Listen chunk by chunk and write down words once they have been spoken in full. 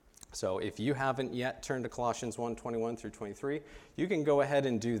So if you haven't yet turned to Colossians 1:21 through 23, you can go ahead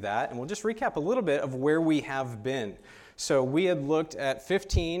and do that. And we'll just recap a little bit of where we have been. So we had looked at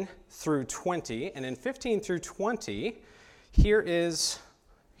 15 through 20. And in 15 through 20, here is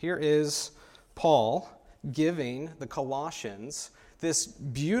Paul giving the Colossians this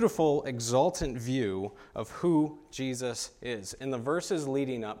beautiful, exultant view of who Jesus is. In the verses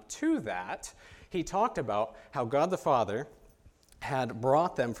leading up to that, he talked about how God the Father had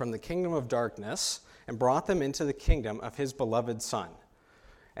brought them from the kingdom of darkness and brought them into the kingdom of his beloved Son.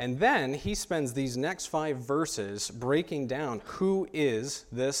 And then he spends these next 5 verses breaking down who is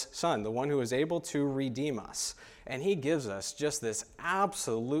this Son, the one who is able to redeem us. And he gives us just this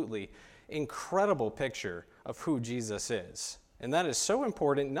absolutely incredible picture of who Jesus is. And that is so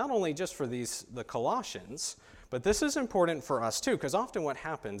important, not only just for the Colossians, but this is important for us too, because often what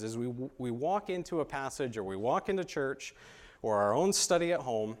happens is we walk into a passage or we walk into church or our own study at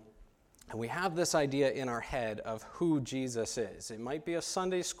home, and we have this idea in our head of who Jesus is. It might be a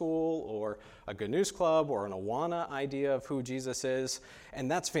Sunday school or a Good News Club or an Awana idea of who Jesus is, and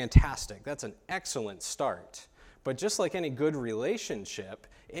that's fantastic. That's an excellent start. But just like any good relationship,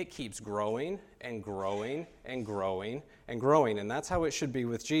 it keeps growing and growing and growing and growing, and that's how it should be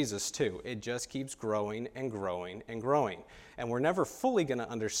with Jesus too. It just keeps growing and growing and growing. And we're never fully going to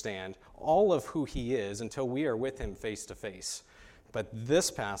understand all of who he is until we are with him face to face. But this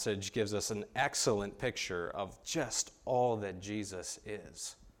passage gives us an excellent picture of just all that Jesus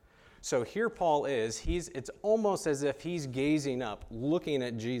is. So here Paul is, it's almost as if he's gazing up, looking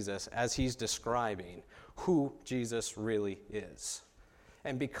at Jesus as he's describing who Jesus really is.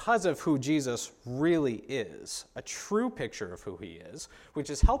 And because of who Jesus really is, a true picture of who he is,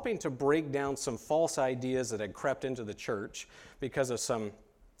 which is helping to break down some false ideas that had crept into the church because of some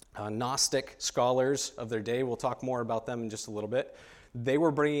Gnostic scholars of their day. We'll talk more about them in just a little bit. They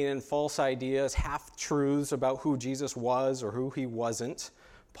were bringing in false ideas, half-truths about who Jesus was or who he wasn't.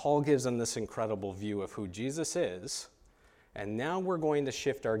 Paul gives them this incredible view of who Jesus is. And now we're going to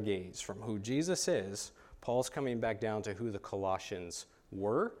shift our gaze from who Jesus is. Paul's coming back down to who the Colossians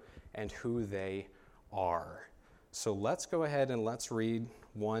were and who they are. So let's go ahead and let's read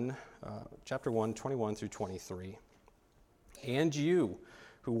chapter 1, 21 through 23. And you,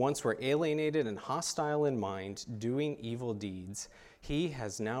 who once were alienated and hostile in mind, doing evil deeds, he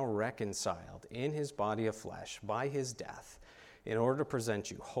has now reconciled in his body of flesh by his death, in order to present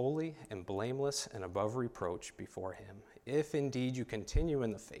you holy and blameless and above reproach before him, if indeed you continue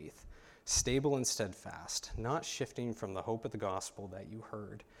in the faith, stable and steadfast, not shifting from the hope of the gospel that you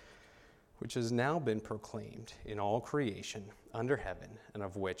heard, which has now been proclaimed in all creation under heaven, and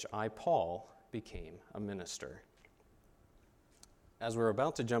of which I, Paul, became a minister. As we're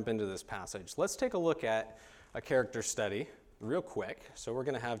about to jump into this passage, let's take a look at a character study real quick. So we're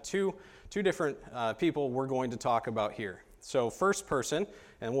going to have two different people we're going to talk about here. So first person,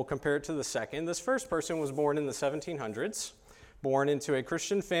 and we'll compare it to the second. This first person was born in the 1700s, born into a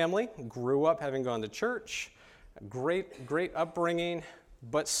Christian family, grew up having gone to church, great upbringing,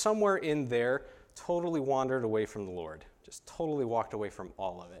 but somewhere in there totally wandered away from the Lord, just totally walked away from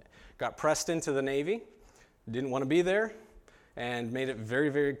all of it. Got pressed into the Navy, didn't want to be there, and made it very,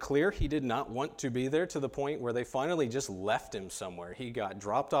 very clear he did not want to be there, to the point where they finally just left him somewhere. He got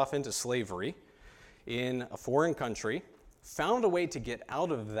dropped off into slavery in a foreign country, found a way to get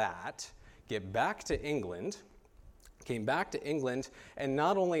out of that, get back to England, came back to England, and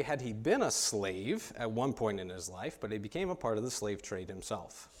not only had he been a slave at one point in his life, but he became a part of the slave trade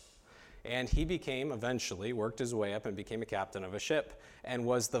himself. And he eventually worked his way up and became a captain of a ship, and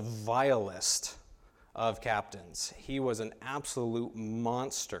was the vilest of captains. He was an absolute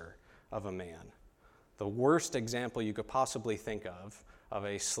monster of a man. The worst example you could possibly think of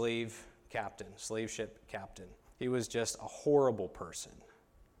a slave ship captain. He was just a horrible person.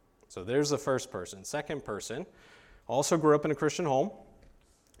 So there's the first person. Second person also grew up in a Christian home.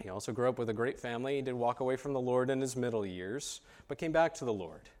 He also grew up with a great family. He did walk away from the Lord in his middle years, but came back to the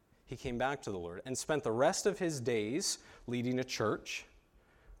Lord. He came back to the Lord and spent the rest of his days leading a church,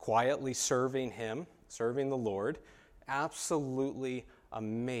 quietly serving him, serving the Lord, absolutely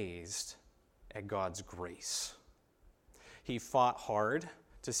amazed at God's grace. He fought hard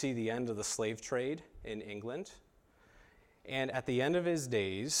to see the end of the slave trade in England. And at the end of his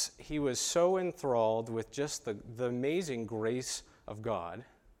days, he was so enthralled with just the amazing grace of God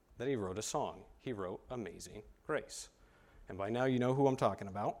that he wrote a song. He wrote Amazing Grace. And by now you know who I'm talking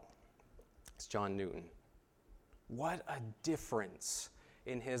about. It's John Newton. What a difference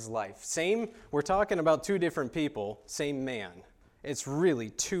in his life. We're talking about two different people, same man. It's really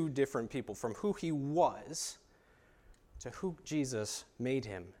two different people, from who he was to who Jesus made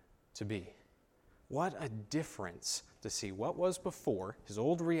him to be. What a difference to see what was before, his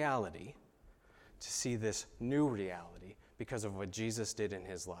old reality, to see this new reality because of what Jesus did in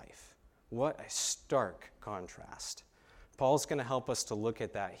his life. What a stark contrast. Paul's going to help us to look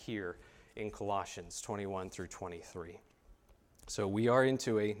at that here in Colossians 21 through 23. So we are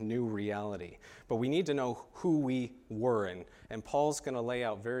into a new reality, but we need to know who we were, and Paul's going to lay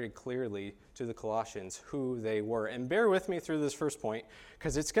out very clearly to the Colossians who they were. And bear with me through this first point,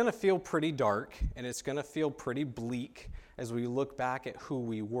 because it's going to feel pretty dark, and it's going to feel pretty bleak as we look back at who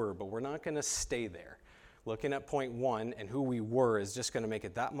we were, but we're not going to stay there. Looking at point 1 and who we were is just going to make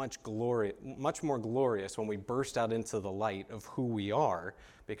it that much more glorious when we burst out into the light of who we are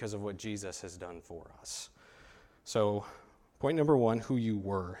because of what Jesus has done for us. So, point number 1, who you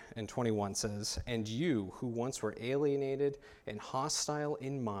were. And 21 says, "And you who once were alienated and hostile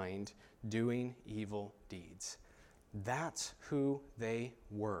in mind, doing evil deeds." That's who they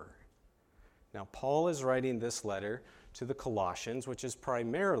were. Now, Paul is writing this letter to the Colossians, which is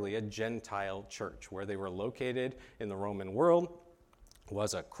primarily a Gentile church. Where they were located in the Roman world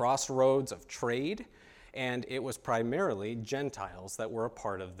was a crossroads of trade, and it was primarily Gentiles that were a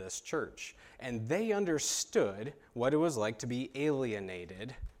part of this church. And they understood what it was like to be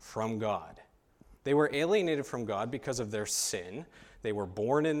alienated from God. They were alienated from God because of their sin. They were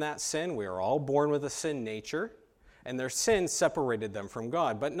born in that sin. We are all born with a sin nature. And their sin separated them from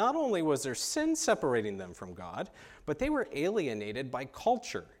God. But not only was their sin separating them from God, but they were alienated by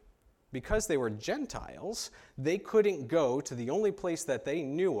culture. Because they were Gentiles, they couldn't go to the only place that they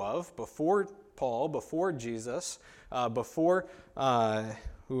knew of before Paul, before Jesus, before,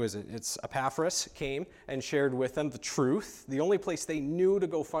 It's Epaphras came and shared with them the truth. The only place they knew to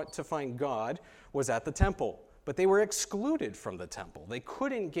go to find God was at the temple. But they were excluded from the temple. They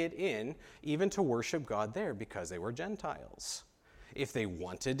couldn't get in even to worship God there because they were Gentiles. If they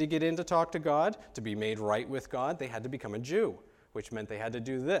wanted to get in to talk to God, to be made right with God, they had to become a Jew, which meant they had to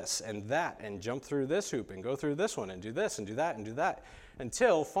do this and that and jump through this hoop and go through this one and do this and do that and do that.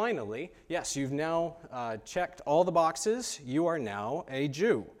 Until finally, yes, you've now checked all the boxes. You are now a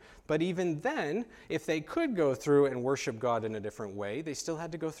Jew. But even then, if they could go through and worship God in a different way, they still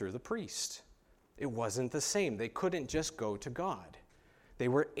had to go through the priest. It wasn't the same. They couldn't just go to God. They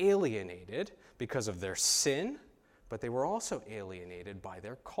were alienated because of their sin, but they were also alienated by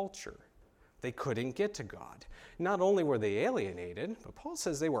their culture. They couldn't get to God. Not only were they alienated, but Paul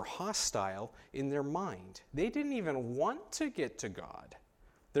says they were hostile in their mind. They didn't even want to get to God.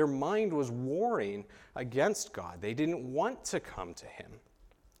 Their mind was warring against God. They didn't want to come to him.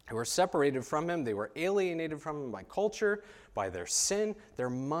 They were separated from him. They were alienated from him by culture, by their sin. Their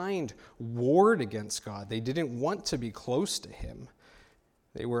mind warred against God. They didn't want to be close to him.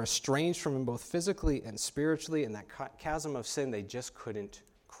 They were estranged from him both physically and spiritually, and that chasm of sin they just couldn't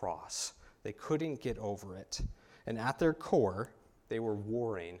cross. They couldn't get over it. And at their core, they were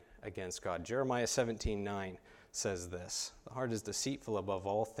warring against God. Jeremiah 17:9 says this, "The heart is deceitful above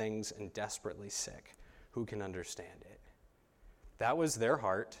all things and desperately sick. Who can understand it?" That was their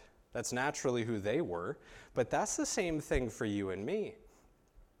heart. That's naturally who they were. But that's the same thing for you and me.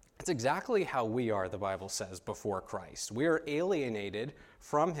 It's exactly how we are, the Bible says, before Christ. We are alienated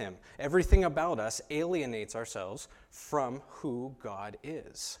from him. Everything about us alienates ourselves from who God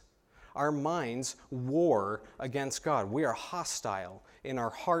is. Our minds war against God. We are hostile in our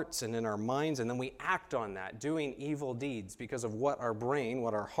hearts and in our minds, and then we act on that, doing evil deeds because of what our brain,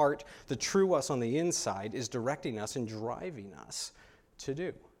 what our heart, the true us on the inside is directing us and driving us to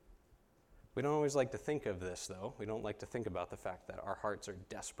do. We don't always like to think of this, though. We don't like to think about the fact that our hearts are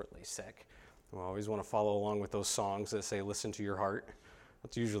desperately sick. We always want to follow along with those songs that say, "Listen to your heart."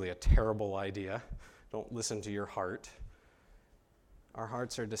 That's usually a terrible idea. Don't listen to your heart. Our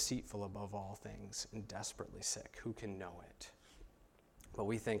hearts are deceitful above all things and desperately sick. Who can know it? But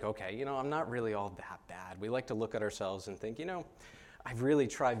we think, okay, I'm not really all that bad. We like to look at ourselves and think, I've really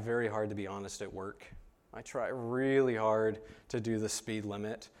tried very hard to be honest at work. I try really hard to do the speed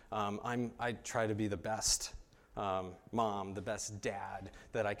limit. I try to be the best mom, the best dad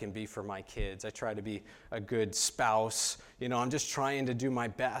that I can be for my kids. I try to be a good spouse. I'm just trying to do my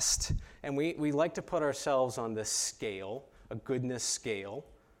best. And we like to put ourselves on this scale, a goodness scale,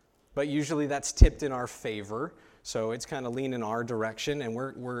 but usually that's tipped in our favor, so it's kind of leaning in our direction, and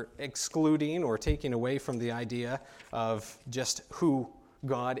we're excluding or taking away from the idea of just who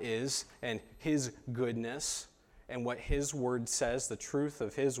God is and his goodness and what his word says, the truth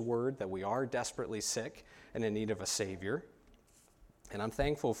of his word, that we are desperately sick and in need of a Savior. And I'm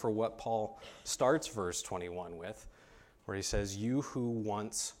thankful for what Paul starts verse 21 with, where he says, "You who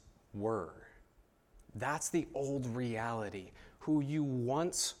once were." That's the old reality, who you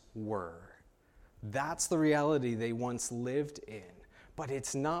once were. That's the reality they once lived in, but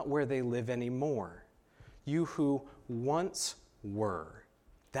it's not where they live anymore. You who once were.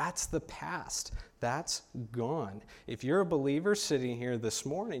 That's the past. That's gone. If you're a believer sitting here this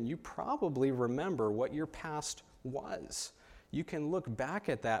morning, you probably remember what your past was. You can look back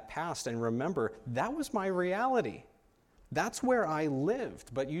at that past and remember, that was my reality. That's where I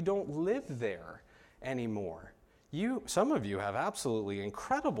lived, but you don't live there anymore. Some of you have absolutely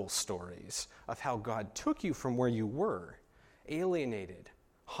incredible stories of how God took you from where you were, alienated,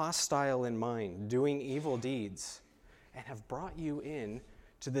 hostile in mind, doing evil deeds, and have brought you in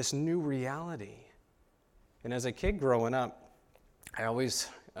to this new reality. And as a kid growing up,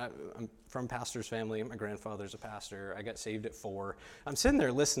 I'm from pastor's family. My grandfather's a pastor. I got saved at 4. I'm sitting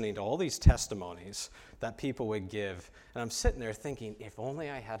there listening to all these testimonies that people would give, and I'm sitting there thinking, if only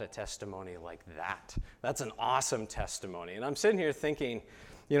I had a testimony like that. That's an awesome testimony. And I'm sitting here thinking,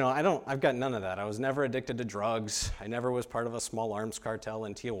 I've got none of that. I was never addicted to drugs. I never was part of a small arms cartel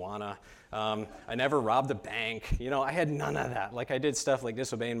in Tijuana. I never robbed a bank. I had none of that. Like, I did stuff like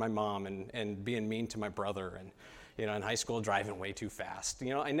disobeying my mom and being mean to my brother, and in high school, driving way too fast.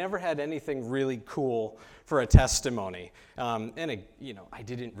 I never had anything really cool for a testimony. I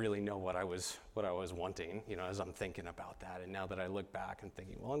didn't really know what I was wanting, as I'm thinking about that. And now that I look back and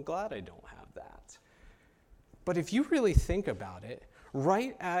thinking, well, I'm glad I don't have that. But if you really think about it,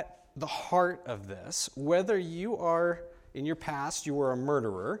 right at the heart of this, whether you are, in your past, you were a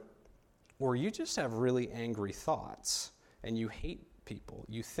murderer, or you just have really angry thoughts, and you hate people.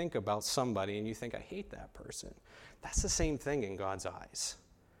 You think about somebody and you think, I hate that person. That's the same thing in God's eyes.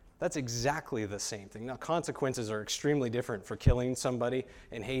 That's exactly the same thing. Now, consequences are extremely different for killing somebody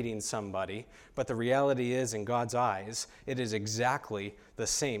and hating somebody, but the reality is, in God's eyes, it is exactly the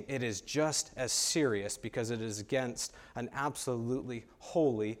same. It is just as serious because it is against an absolutely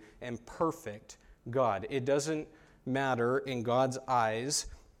holy and perfect God. It doesn't matter in God's eyes.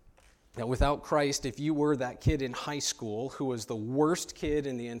 Now, without Christ, if you were that kid in high school who was the worst kid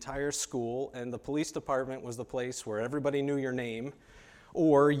in the entire school and the police department was the place where everybody knew your name,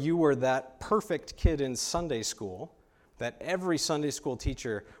 or you were that perfect kid in Sunday school that every Sunday school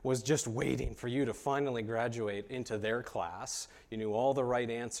teacher was just waiting for you to finally graduate into their class. You knew all the right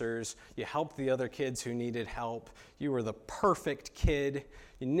answers. You helped the other kids who needed help. You were the perfect kid.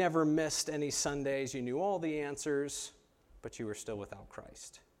 You never missed any Sundays. You knew all the answers, but you were still without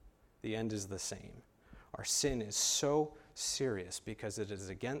Christ. The end is the same. Our sin is so serious because it is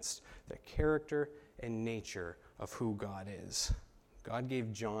against the character and nature of who God is. God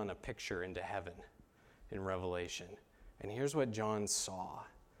gave John a picture into heaven in Revelation. And here's what John saw.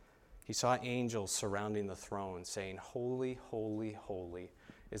 He saw angels surrounding the throne saying, Holy, holy, holy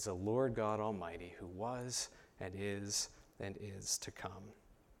is the Lord God Almighty, who was and is to come.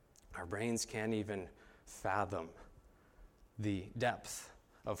 Our brains can't even fathom the depth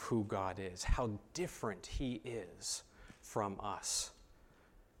of who God is, how different he is from us,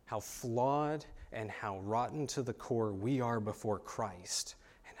 how flawed and how rotten to the core we are before Christ,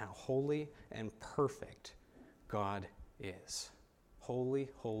 and how holy and perfect God is. Holy,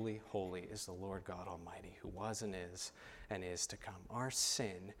 holy, holy is the Lord God Almighty, who was and is to come. Our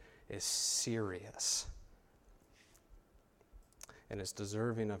sin is serious, and it's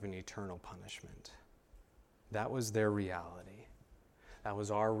deserving of an eternal punishment. That was their reality. That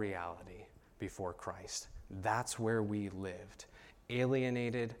was our reality before Christ. That's where we lived,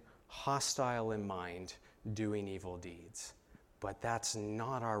 alienated, hostile in mind, doing evil deeds. But that's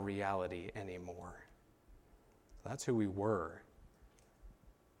not our reality anymore. That's who we were.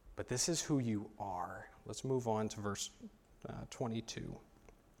 But this is who you are. Let's move on to verse 22.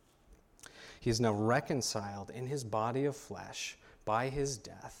 He is now reconciled in his body of flesh by his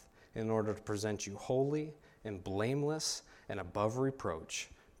death in order to present you holy and blameless and above reproach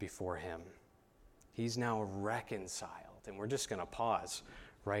before him. He's now reconciled. And we're just going to pause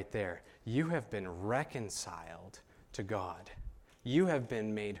right there. You have been reconciled to God. You have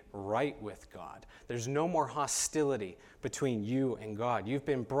been made right with God. There's no more hostility between you and God. You've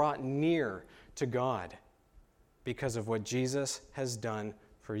been brought near to God because of what Jesus has done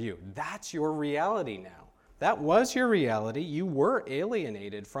for you. That's your reality now. That was your reality. You were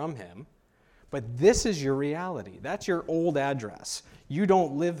alienated from him. But this is your reality. That's your old address. You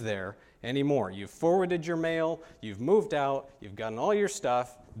don't live there anymore. You've forwarded your mail. You've moved out. You've gotten all your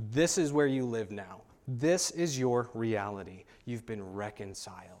stuff. This is where you live now. This is your reality. You've been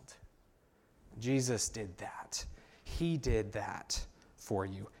reconciled. Jesus did that. He did that for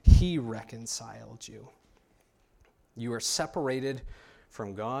you. He reconciled you. You are separated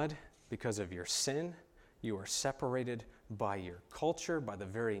from God because of your sin. You are separated by your culture, by the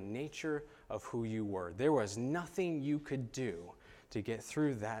very nature of who you were. There was nothing you could do to get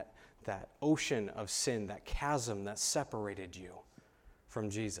through that ocean of sin, that chasm that separated you from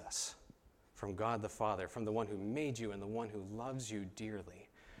Jesus, from God the Father, from the one who made you and the one who loves you dearly.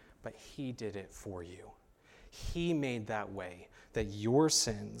 But he did it for you. He made that way that your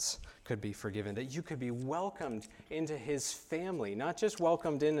sins could be forgiven, that you could be welcomed into his family, not just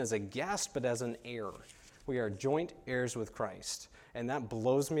welcomed in as a guest, but as an heir. We are joint heirs with Christ, and that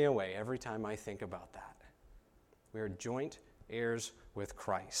blows me away every time I think about that. We are joint heirs with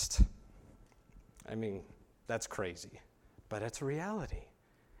Christ. I mean, that's crazy, but it's a reality.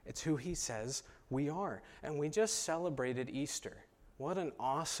 It's who he says we are. And we just celebrated Easter. What an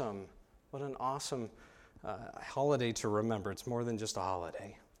awesome holiday to remember. It's more than just a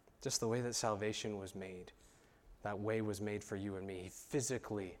holiday. Just the way that salvation was made. That way was made for you and me. He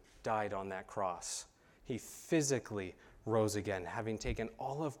physically died on that cross. He physically rose again, having taken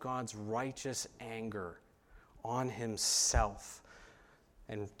all of God's righteous anger on himself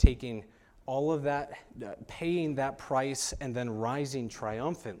and taking all of that, paying that price, and then rising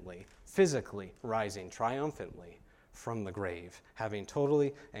triumphantly, physically rising triumphantly from the grave, having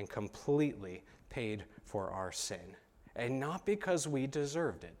totally and completely paid for our sin. And not because we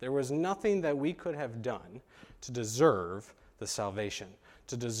deserved it. There was nothing that we could have done to deserve the salvation,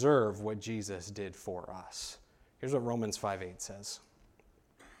 to deserve what Jesus did for us. Here's what Romans 5:8 says.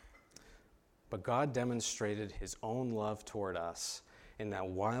 But God demonstrated his own love toward us in that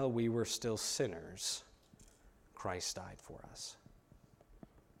while we were still sinners, Christ died for us.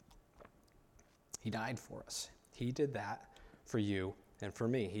 He died for us. He did that for you and for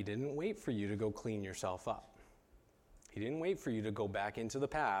me. He didn't wait for you to go clean yourself up. He didn't wait for you to go back into the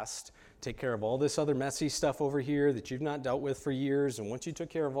past, take care of all this other messy stuff over here that you've not dealt with for years, and once you took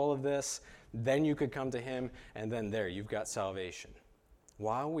care of all of this, then you could come to him, and then there, you've got salvation.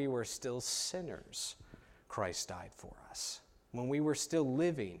 While we were still sinners, Christ died for us. When we were still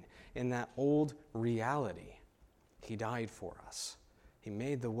living in that old reality, he died for us. He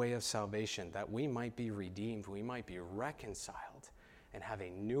made the way of salvation that we might be redeemed, we might be reconciled, and have a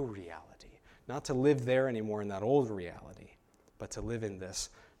new reality. Not to live there anymore in that old reality, but to live in this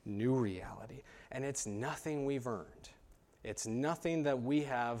new reality. And it's nothing we've earned. It's nothing that we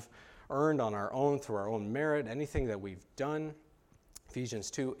have earned on our own through our own merit, anything that we've done.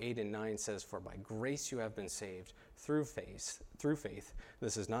 Ephesians 2:8 and 9 says, "For by grace you have been saved through faith.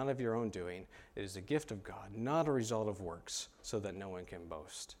 This is not of your own doing. It is a gift of God, not a result of works, so that no one can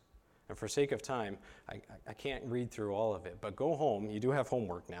boast." And for sake of time, I can't read through all of it, but go home. You do have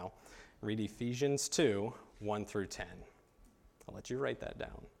homework now. Read Ephesians 2, 1 through 10. I'll let you write that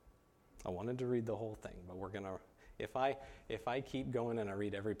down. I wanted to read the whole thing, but we're going to, if I keep going and I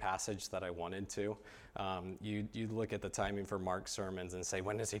read every passage that I wanted to, you look at the timing for Mark's sermons and say,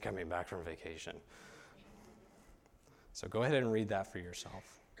 when is he coming back from vacation? So go ahead and read that for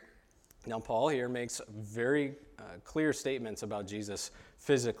yourself. Now, Paul here makes very clear statements about Jesus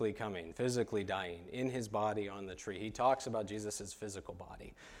physically coming, physically dying in his body on the tree. He talks about Jesus' physical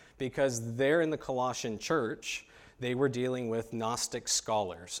body because there in the Colossian church, they were dealing with Gnostic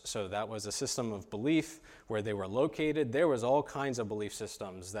scholars. So that was a system of belief where they were located. There was all kinds of belief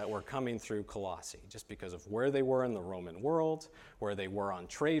systems that were coming through Colossae just because of where they were in the Roman world, where they were on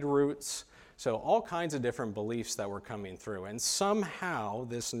trade routes. So all kinds of different beliefs that were coming through. And somehow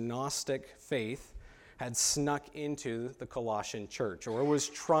this Gnostic faith had snuck into the Colossian church, or was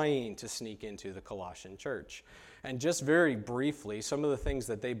trying to sneak into the Colossian church. And just very briefly, some of the things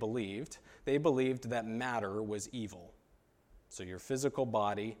that they believed that matter was evil. So your physical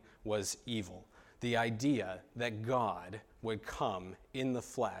body was evil. The idea that God would come in the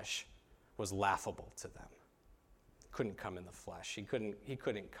flesh was laughable to them. Couldn't come in the flesh. He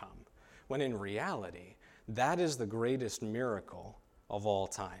couldn't come. When in reality, that is the greatest miracle of all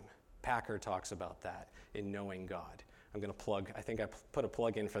time. Packer talks about that in Knowing God. I'm going to plug, I think I put a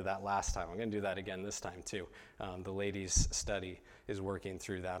plug in for that last time. I'm going to do that again this time too. The ladies' study is working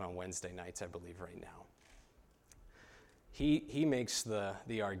through that on Wednesday nights, I believe, right now. He makes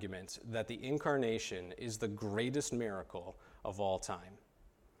the argument that the incarnation is the greatest miracle of all time.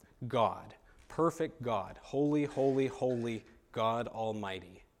 God, perfect God, holy, holy, holy God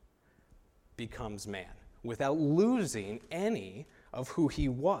Almighty, becomes man without losing any of who he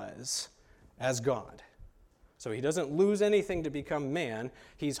was as God. So he doesn't lose anything to become man.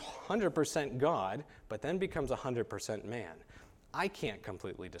 He's 100% God, but then becomes 100% man. I can't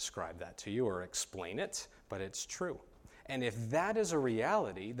completely describe that to you or explain it, but it's true. And if that is a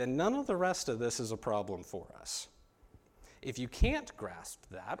reality, then none of the rest of this is a problem for us. If you can't grasp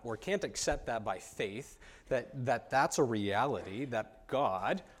that or can't accept that by faith, that's a reality, that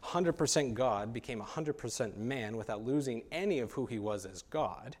God, 100% God, became 100% man without losing any of who he was as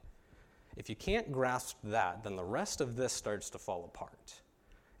God, if you can't grasp that, then the rest of this starts to fall apart.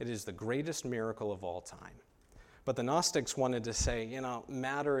 It is the greatest miracle of all time. But the Gnostics wanted to say,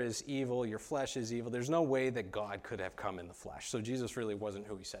 matter is evil, your flesh is evil. There's no way that God could have come in the flesh. So Jesus really wasn't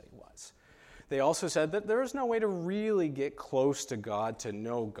who he said he was. They also said that there is no way to really get close to God, to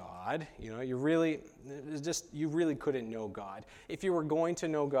know God. You really couldn't know God. If you were going to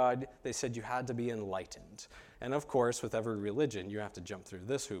know God, they said you had to be enlightened. And of course, with every religion, you have to jump through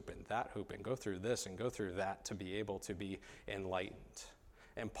this hoop and that hoop and go through this and go through that to be able to be enlightened.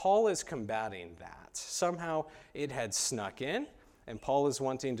 And Paul is combating that. Somehow it had snuck in, and Paul is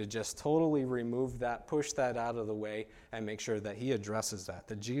wanting to just totally remove that, push that out of the way, and make sure that he addresses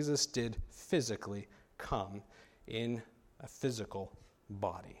that Jesus did physically come in a physical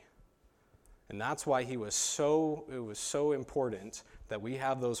body. And that's why it was so important that we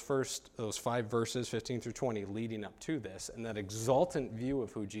have those 5 verses, 15 through 20, leading up to this, and that exultant view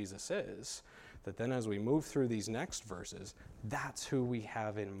of who Jesus is, that then as we move through these next verses, that's who we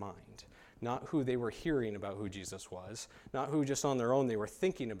have in mind. Not who they were hearing about who Jesus was, not who just on their own they were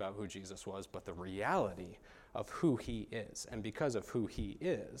thinking about who Jesus was, but the reality of who he is. And because of who he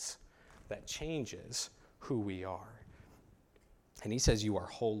is, that changes who we are. And he says, you are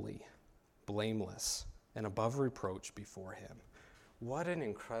holy, blameless, and above reproach before him. What an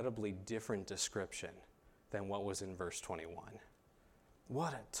incredibly different description than what was in verse 21.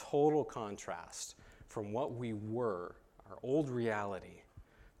 What a total contrast from what we were, our old reality,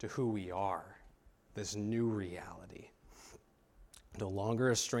 to who we are, this new reality. No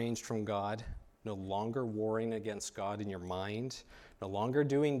longer estranged from God, no longer warring against God in your mind, no longer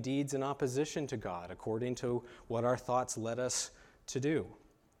doing deeds in opposition to God according to what our thoughts led us to do.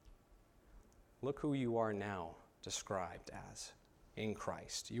 Look who you are now described as in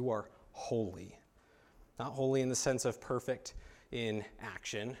Christ. You are holy. Not holy in the sense of perfect in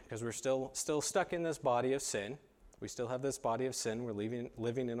action, because we're still stuck in this body of sin. We still have this body of sin. We're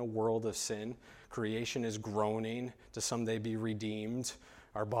living in a world of sin. Creation is groaning to someday be redeemed.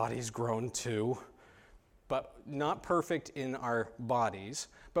 Our bodies groan too. But not perfect in our bodies,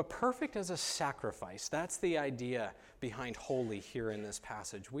 but perfect as a sacrifice. That's the idea behind holy here in this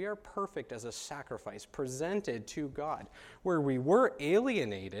passage. We are perfect as a sacrifice presented to God. Where we were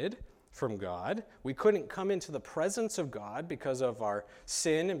alienated from God, we couldn't come into the presence of God because of our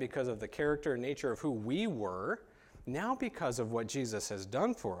sin and because of the character and nature of who we were. Now, because of what Jesus has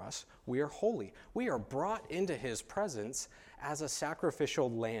done for us, we are holy. We are brought into his presence as a sacrificial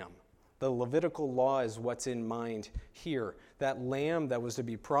lamb. The Levitical law is what's in mind here. That lamb that was to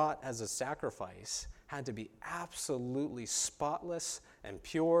be brought as a sacrifice had to be absolutely spotless and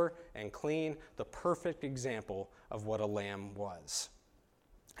pure and clean, the perfect example of what a lamb was.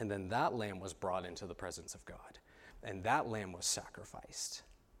 And then that lamb was brought into the presence of God, and that lamb was sacrificed.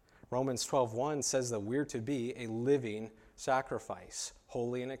 Romans 12:1 says that we're to be a living sacrifice,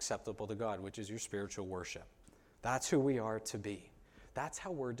 holy and acceptable to God, which is your spiritual worship. That's who we are to be. That's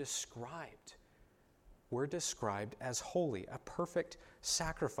how we're described. We're described as holy, a perfect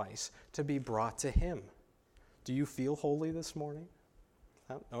sacrifice to be brought to him. Do you feel holy this morning?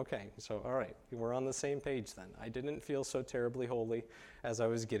 Okay, so all right, we're on the same page then. I didn't feel so terribly holy as I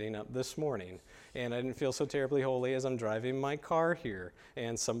was getting up this morning, and I didn't feel so terribly holy as I'm driving my car here,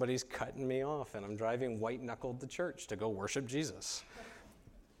 and somebody's cutting me off, and I'm driving white-knuckled to church to go worship Jesus.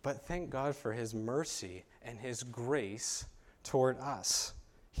 But thank God for his mercy and his grace toward us.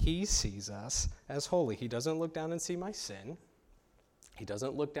 He sees us as holy. He doesn't look down and see my sin. He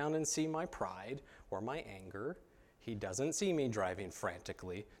doesn't look down and see my pride or my anger. He doesn't see me driving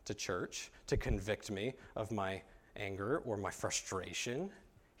frantically to church to convict me of my anger or my frustration.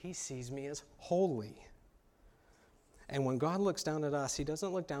 He sees me as holy. And when God looks down at us, he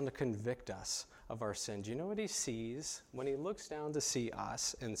doesn't look down to convict us of our sin. Do you know what he sees? When he looks down to see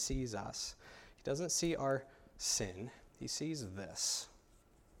us and sees us, he doesn't see our sin. He sees this.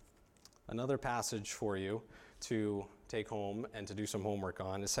 Another passage for you to take home and to do some homework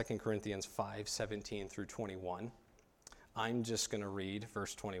on is 2 Corinthians 5:17 through 21. I'm just going to read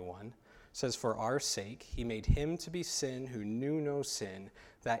verse 21. It says, "For our sake he made him to be sin who knew no sin,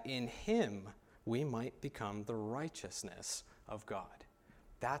 that in him we might become the righteousness of God."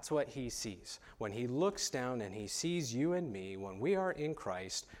 That's what he sees. When he looks down and he sees you and me, when we are in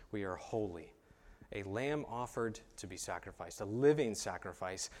Christ, we are holy. A lamb offered to be sacrificed, a living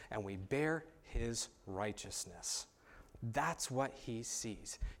sacrifice, and we bear his righteousness. That's what he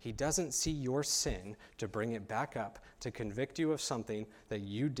sees. He doesn't see your sin to bring it back up, to convict you of something that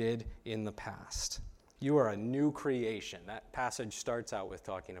you did in the past. You are a new creation. That passage starts out with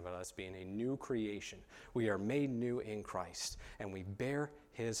talking about us being a new creation. We are made new in Christ, and we bear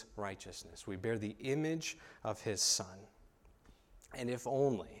his righteousness. We bear the image of his Son. And if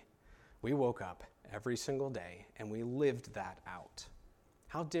only we woke up every single day and we lived that out.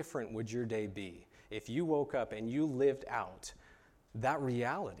 How different would your day be if you woke up and you lived out that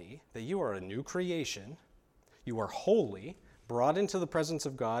reality that you are a new creation, you are holy, brought into the presence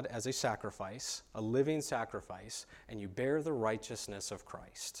of God as a sacrifice, a living sacrifice, and you bear the righteousness of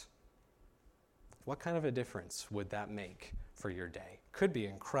Christ? What kind of a difference would that make for your day? Could be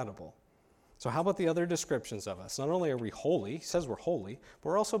incredible. So how about the other descriptions of us? Not only are we holy, he says we're holy, but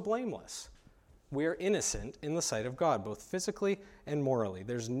we're also blameless. We are innocent in the sight of God, both physically and morally.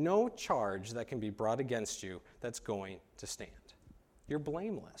 There's no charge that can be brought against you that's going to stand. You're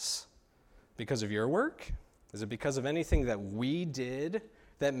blameless. Because of your work? Is it because of anything that we did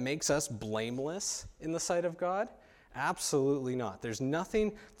that makes us blameless in the sight of God? Absolutely not. There's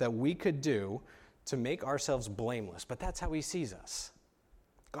nothing that we could do to make ourselves blameless, but that's how he sees us.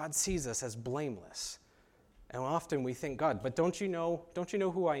 God sees us as blameless. And often we think, God, but don't you know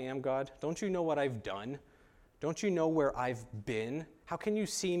who I am, God? Don't you know what I've done? Don't you know where I've been? How can you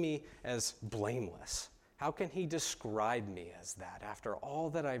see me as blameless? How can he describe me as that after all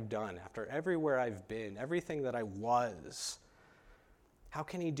that I've done, after everywhere I've been, everything that I was? How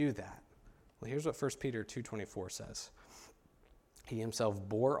can he do that? Well, here's what 1 Peter 2:24 says. He himself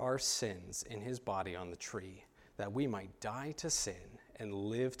bore our sins in his body on the tree, that we might die to sin and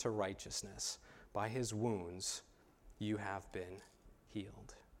live to righteousness. By his wounds, you have been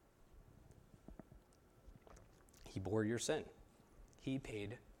healed. He bore your sin. He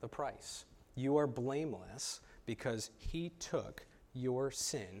paid the price. You are blameless because he took your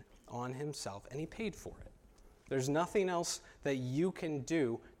sin on himself and he paid for it. There's nothing else that you can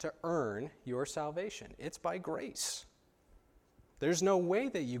do to earn your salvation. It's by grace. There's no way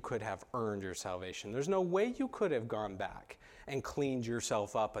that you could have earned your salvation. There's no way you could have gone back and cleaned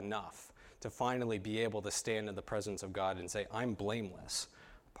yourself up enough to finally be able to stand in the presence of God and say, I'm blameless,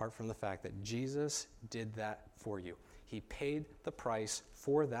 apart from the fact that Jesus did that for you. He paid the price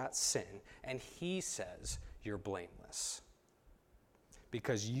for that sin, and he says you're blameless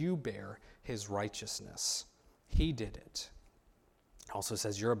because you bear his righteousness. He did it. Also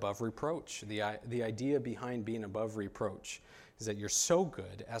says you're above reproach. The idea behind being above reproach is that you're so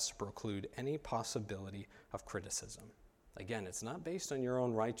good as to preclude any possibility of criticism. Again, it's not based on your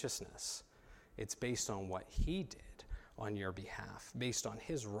own righteousness. It's based on what he did on your behalf, based on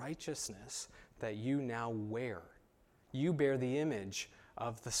his righteousness that you now wear. You bear the image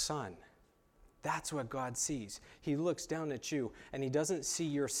of the Son. That's what God sees. He looks down at you and he doesn't see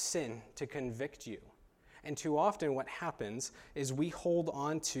your sin to convict you. And too often what happens is we hold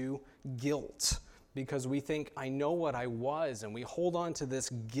on to guilt because we think, I know what I was, and we hold on to this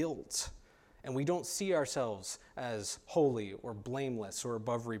guilt. And we don't see ourselves as holy or blameless or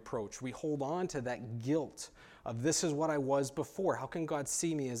above reproach. We hold on to that guilt of this is what I was before. How can God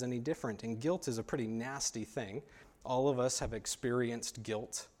see me as any different? And guilt is a pretty nasty thing. All of us have experienced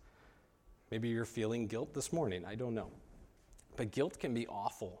guilt. Maybe you're feeling guilt this morning. I don't know. But guilt can be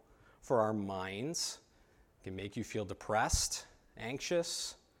awful for our minds. It can make you feel depressed,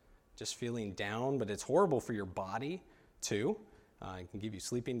 anxious, just feeling down. But it's horrible for your body too. It can give you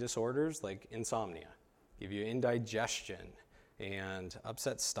sleeping disorders like insomnia, give you indigestion and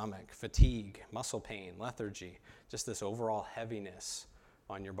upset stomach, fatigue, muscle pain, lethargy, just this overall heaviness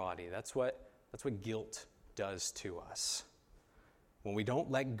on your body. That's what guilt does to us. When we don't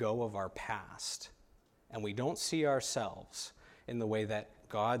let go of our past and we don't see ourselves in the way that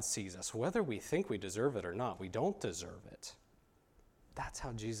God sees us, whether we think we deserve it or not, we don't deserve it. That's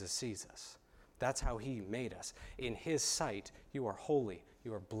how Jesus sees us. That's how he made us. In his sight, you are holy,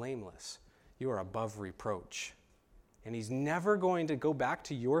 you are blameless, you are above reproach. And he's never going to go back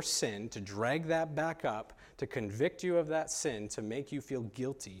to your sin, to drag that back up, to convict you of that sin, to make you feel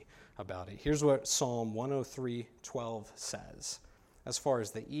guilty about it. Here's what Psalm 103:12 says. As far as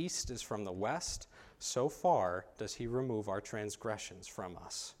the east is from the west, so far does he remove our transgressions from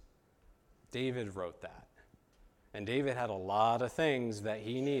us. David wrote that. And David had a lot of things that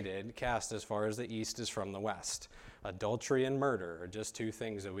he needed cast as far as the east is from the west. Adultery and murder are just two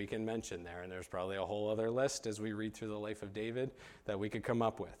things that we can mention there, and there's probably a whole other list as we read through the life of David that we could come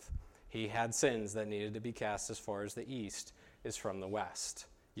up with. He had sins that needed to be cast as far as the east is from the west.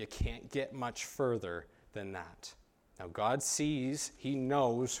 You can't get much further than that. Now God sees, he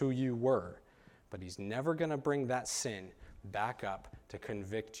knows who you were, But he's never going to bring that sin back up to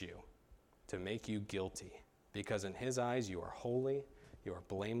convict you, to make you guilty. Because in his eyes, you are holy, you are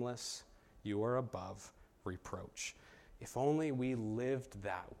blameless, you are above reproach. If only we lived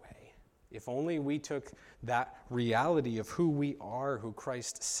that way. If only we took that reality of who we are, who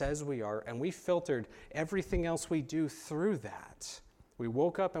Christ says we are, and we filtered everything else we do through that. We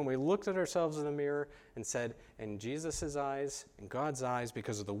woke up and we looked at ourselves in the mirror and said, in Jesus' eyes, in God's eyes,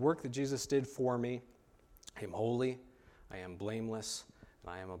 because of the work that Jesus did for me, I am holy, I am blameless,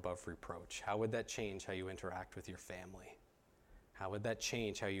 and I am above reproach. How would that change how you interact with your family? How would that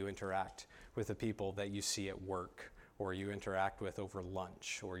change how you interact with the people that you see at work, or you interact with over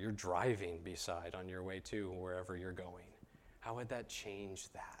lunch, or you're driving beside on your way to wherever you're going? How would that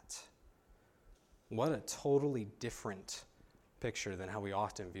change that? What a totally different picture than how we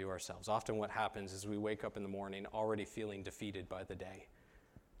often view ourselves. Often what happens is we wake up in the morning already feeling defeated by the day,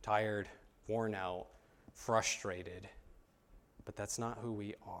 tired, worn out, frustrated. But that's not who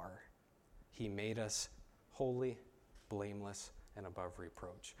we are. He made us holy, blameless, and above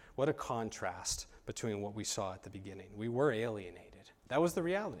reproach. What a contrast between what we saw at the beginning. We were alienated. That was the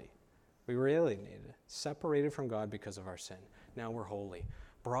reality. We were alienated, separated from God because of our sin. Now we're holy,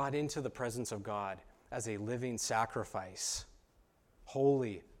 brought into the presence of God as a living sacrifice,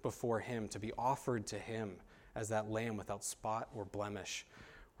 holy before him, to be offered to him as that lamb without spot or blemish.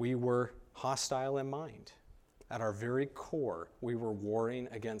 We were hostile in mind. At our very core, we were warring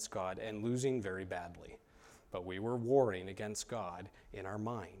against God and losing very badly. But we were warring against God in our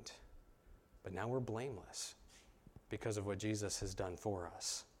mind. But now we're blameless because of what Jesus has done for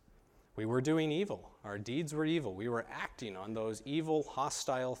us. We were doing evil. Our deeds were evil. We were acting on those evil,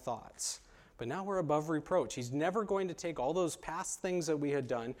 hostile thoughts. But now we're above reproach. He's never going to take all those past things that we had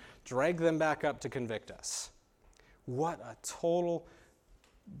done, drag them back up to convict us. What a total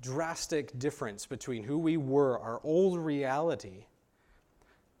drastic difference between who we were, our old reality,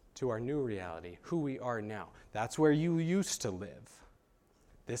 to our new reality, who we are now. That's where you used to live.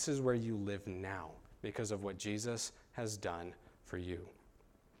 This is where you live now because of what Jesus has done for you.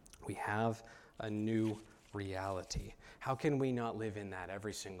 We have a new reality. How can we not live in that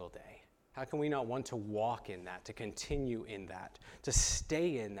every single day? How can we not want to walk in that, to continue in that, to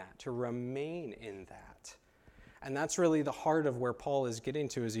stay in that, to remain in that? And that's really the heart of where Paul is getting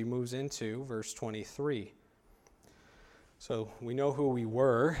to as he moves into verse 23. So we know who we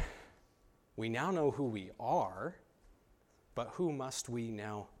were. We now know who we are. But who must we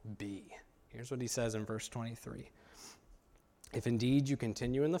now be? Here's what he says in verse 23. If indeed you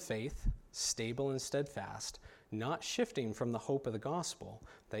continue in the faith, stable and steadfast, not shifting from the hope of the gospel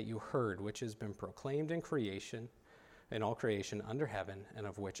that you heard, which has been proclaimed in all creation under heaven, and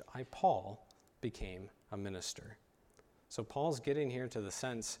of which I, Paul, became a minister. So Paul's getting here to the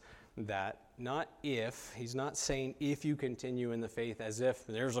sense that he's not saying if you continue in the faith as if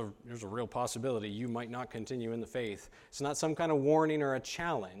there's a real possibility you might not continue in the faith. It's not some kind of warning or a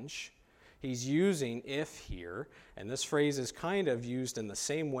challenge. He's using if here, and this phrase is kind of used in the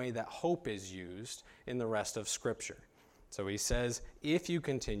same way that hope is used in the rest of Scripture. So he says, if you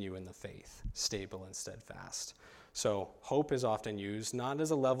continue in the faith, stable and steadfast. So hope is often used not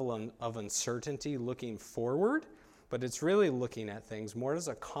as a level of uncertainty looking forward, but it's really looking at things more as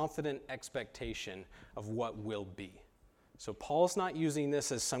a confident expectation of what will be. So Paul's not using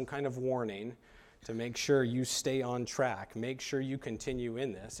this as some kind of warning to make sure you stay on track, make sure you continue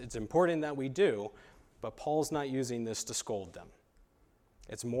in this. It's important that we do, but Paul's not using this to scold them.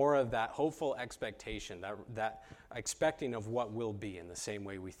 It's more of that hopeful expectation, that expecting of what will be in the same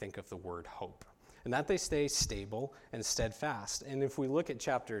way we think of the word hope. And that they stay stable and steadfast. And if we look at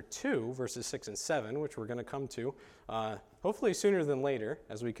chapter 2, verses 6 and 7, which we're going to come to hopefully sooner than later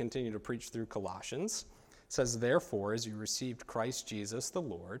as we continue to preach through Colossians, it says, therefore, as you received Christ Jesus the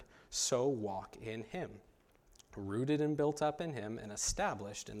Lord, so walk in him, rooted and built up in him and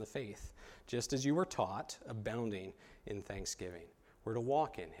established in the faith, just as you were taught, abounding in thanksgiving. We're to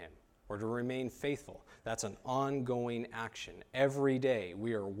walk in him. We're to remain faithful. That's an ongoing action. Every day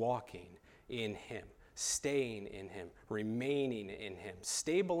we are walking in him, staying in him, remaining in him,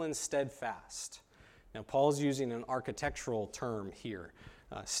 stable and steadfast. Now, Paul's using an architectural term here,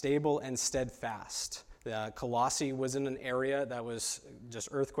 stable and steadfast. Colossae was in an area that was just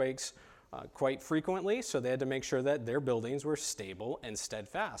earthquakes quite frequently, so they had to make sure that their buildings were stable and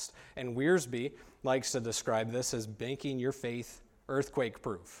steadfast. And Wiersbe likes to describe this as making your faith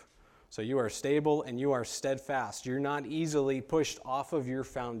earthquake-proof. So you are stable and you are steadfast. You're not easily pushed off of your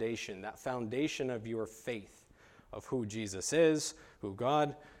foundation, that foundation of your faith, of who Jesus is, who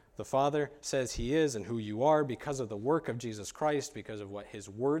God the Father says he is and who you are because of the work of Jesus Christ, because of what his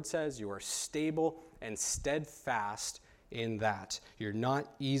word says. You are stable and steadfast in that. You're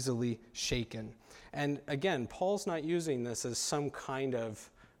not easily shaken. And again, Paul's not using this as some kind of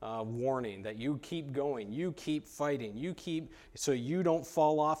warning that you keep going, you keep fighting, so you don't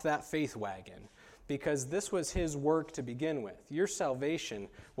fall off that faith wagon. Because this was his work to begin with. Your salvation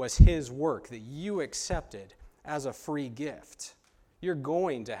was his work that you accepted as a free gift. You're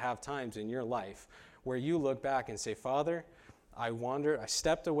going to have times in your life where you look back and say, Father, I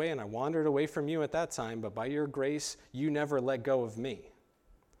stepped away and I wandered away from you at that time, but by your grace, you never let go of me.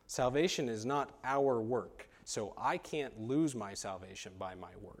 Salvation is not our work, so I can't lose my salvation by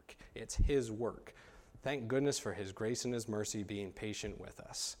my work. It's his work. Thank goodness for his grace and his mercy being patient with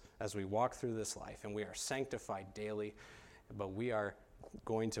us as we walk through this life, and we are sanctified daily, but we are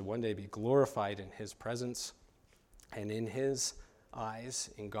going to one day be glorified in his presence and in his eyes,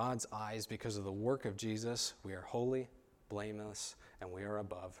 in God's eyes, because of the work of Jesus. We are holy, blameless, and we are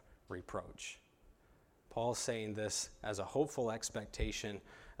above reproach. Paul's saying this as a hopeful expectation,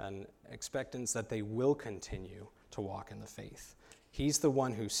 an expectance that they will continue to walk in the faith. He's the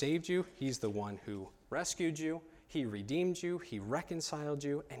one who saved you. He's the one who rescued you. He redeemed you, he reconciled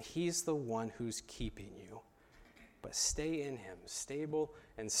you, and he's the one who's keeping you. But stay in him, stable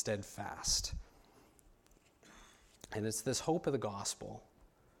and steadfast. And it's this hope of the gospel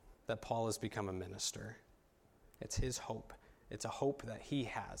that Paul has become a minister. It's his hope. It's a hope that he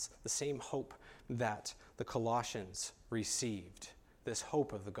has, the same hope that the Colossians received. This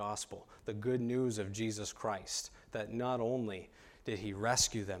hope of the gospel, the good news of Jesus Christ, that not only did he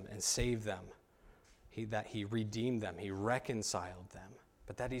rescue them and save them, that he redeemed them, he reconciled them,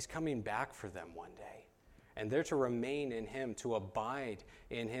 but that he's coming back for them one day. And they're to remain in him, to abide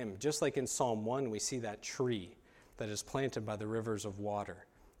in him. Just like in Psalm 1, we see that tree that is planted by the rivers of water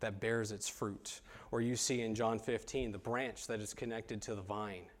that bears its fruit. Or you see in John 15, the branch that is connected to the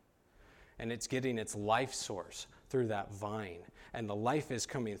vine. And it's getting its life source through that vine. And the life is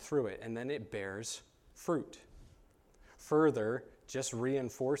coming through it, and then it bears fruit. Further, just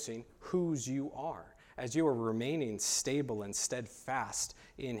reinforcing whose you are. As you are remaining stable and steadfast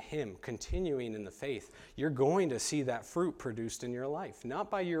in him, continuing in the faith, you're going to see that fruit produced in your life.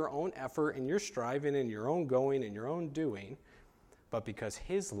 Not by your own effort and your striving and your own going and your own doing, but because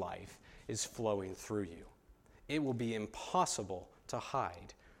his life is flowing through you. It will be impossible to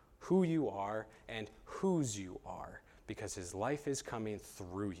hide who you are and whose you are, because his life is coming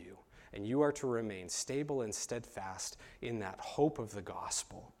through you. And you are to remain stable and steadfast in that hope of the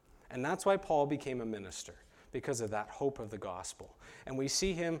gospel. And that's why Paul became a minister, because of that hope of the gospel. And we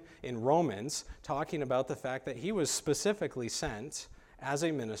see him in Romans talking about the fact that he was specifically sent as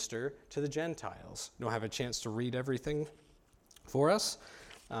a minister to the Gentiles. I don't have a chance to read everything for us,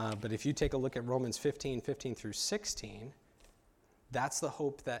 but if you take a look at Romans 15 through 16, that's the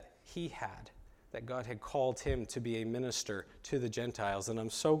hope that he had, that God had called him to be a minister to the Gentiles. And I'm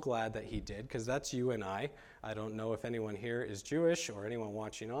so glad that he did, because that's you and I. I don't know if anyone here is Jewish or anyone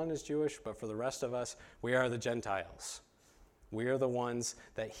watching on is Jewish, but for the rest of us, we are the Gentiles. We are the ones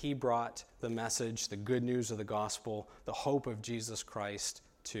that he brought the message, the good news of the gospel, the hope of Jesus Christ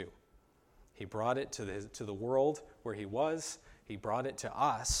to. He brought it to the world where he was. He brought it to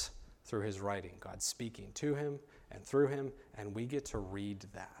us through his writing, God speaking to him and through him, and we get to read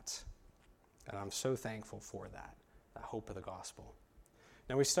that. And I'm so thankful for that hope of the gospel.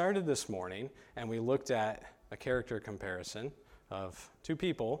 Now, we started this morning, and we looked at a character comparison of two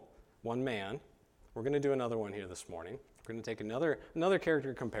people, one man. We're going to do another one here this morning. We're going to take another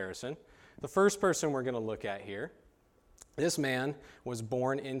character comparison. The first person we're going to look at here, this man was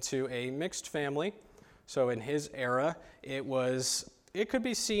born into a mixed family. So in his era, it could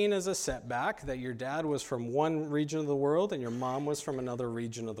be seen as a setback that your dad was from one region of the world and your mom was from another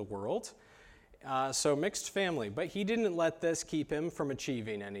region of the world. So mixed family, but he didn't let this keep him from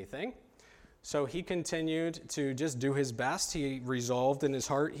achieving anything. So he continued to just do his best. He resolved in his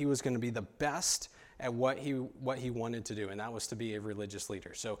heart he was going to be the best at what he wanted to do, and that was to be a religious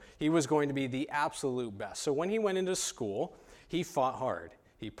leader. So he was going to be the absolute best. So when he went into school, he fought hard.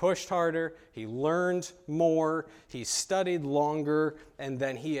 He pushed harder, he learned more, he studied longer, and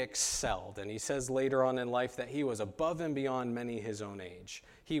then he excelled. And he says later on in life that he was above and beyond many his own age.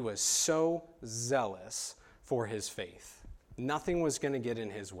 He was so zealous for his faith. Nothing was going to get in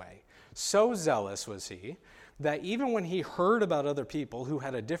his way. So zealous was he that even when he heard about other people who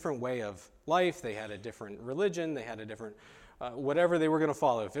had a different way of life, they had a different religion, they had a different whatever they were going to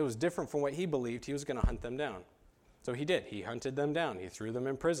follow, if it was different from what he believed, he was going to hunt them down. So he did. He hunted them down. He threw them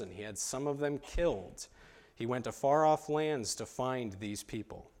in prison. He had some of them killed. He went to far-off lands to find these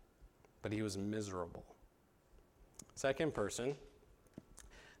people. but he was miserable. Second person,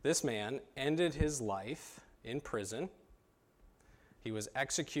 this man ended his life in prison. He was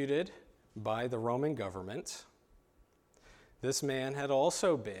executed by the Roman government. This man had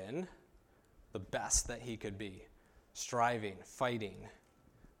also been the best that he could be, striving, fighting,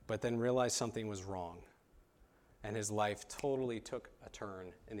 but then realized something was wrong, and his life totally took a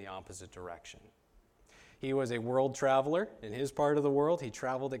turn in the opposite direction. He was a world traveler. In his part of the world, he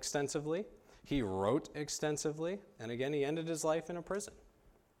traveled extensively. He wrote extensively, and again, he ended his life in a prison,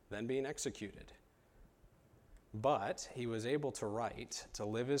 then being executed. But he was able to write, to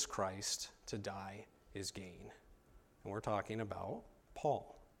live is Christ, to die is gain. And we're talking about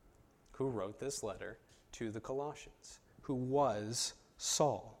Paul, who wrote this letter to the Colossians, who was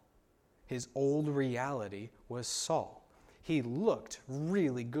Saul. His old reality was Saul. He looked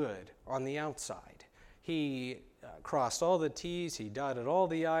really good on the outside. He crossed all the T's, he dotted all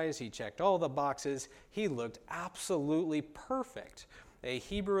the I's, he checked all the boxes. He looked absolutely perfect. A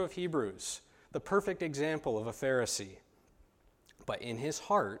Hebrew of Hebrews, the perfect example of a Pharisee. But in his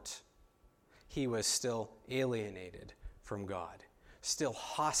heart, he was still alienated from God, still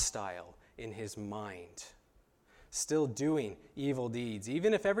hostile in his mind, still doing evil deeds.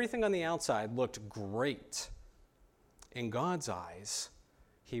 Even if everything on the outside looked great, in God's eyes,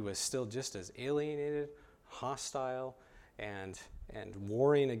 he was still just as alienated, hostile, and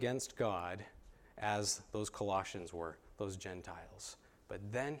warring against God as those Colossians were, those Gentiles. But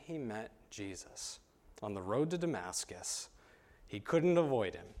then he met Jesus on the road to Damascus. He couldn't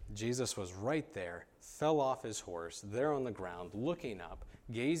avoid him. Jesus was right there, fell off his horse, there on the ground, looking up,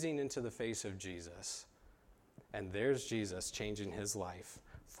 gazing into the face of Jesus. And there's Jesus changing his life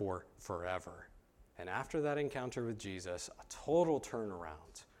for forever. And after that encounter with Jesus, a total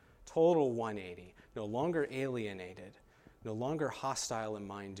turnaround, total 180, no longer alienated, no longer hostile in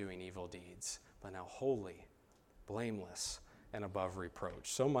mind doing evil deeds, but now holy, blameless, and above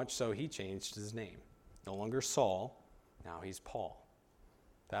reproach. So much so he changed his name. No longer Saul, now he's Paul.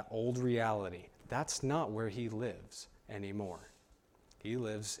 That old reality, that's not where he lives anymore. He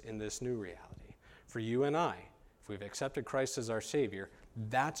lives in this new reality. For you and I, if we've accepted Christ as our Savior,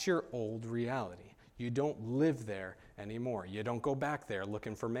 that's your old reality. You don't live there anymore. You don't go back there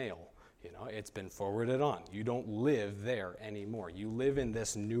looking for mail. It's been forwarded on. You don't live there anymore. You live in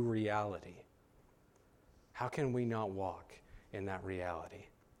this new reality. How can we not walk in that reality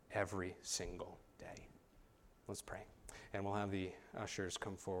every single day? Let's pray. And we'll have the ushers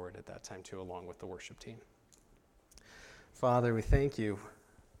come forward at that time too, along with the worship team. Father, we thank you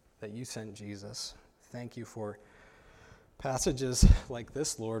that you sent Jesus. Thank you for passages like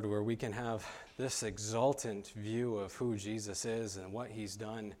this, Lord, where we can have this exultant view of who Jesus is and what he's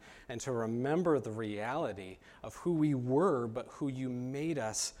done, and to remember the reality of who we were, but who you made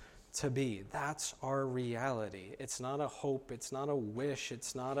us to be. That's our reality. It's not a hope. It's not a wish.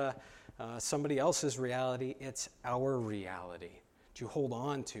 It's not somebody else's reality. It's our reality to hold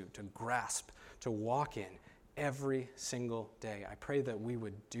on to grasp, to walk in every single day. I pray that we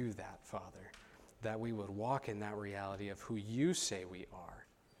would do that, Father, that we would walk in that reality of who you say we are.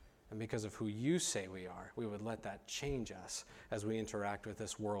 And because of who you say we are, we would let that change us as we interact with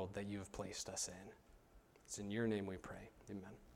this world that you have placed us in. It's in your name we pray. Amen.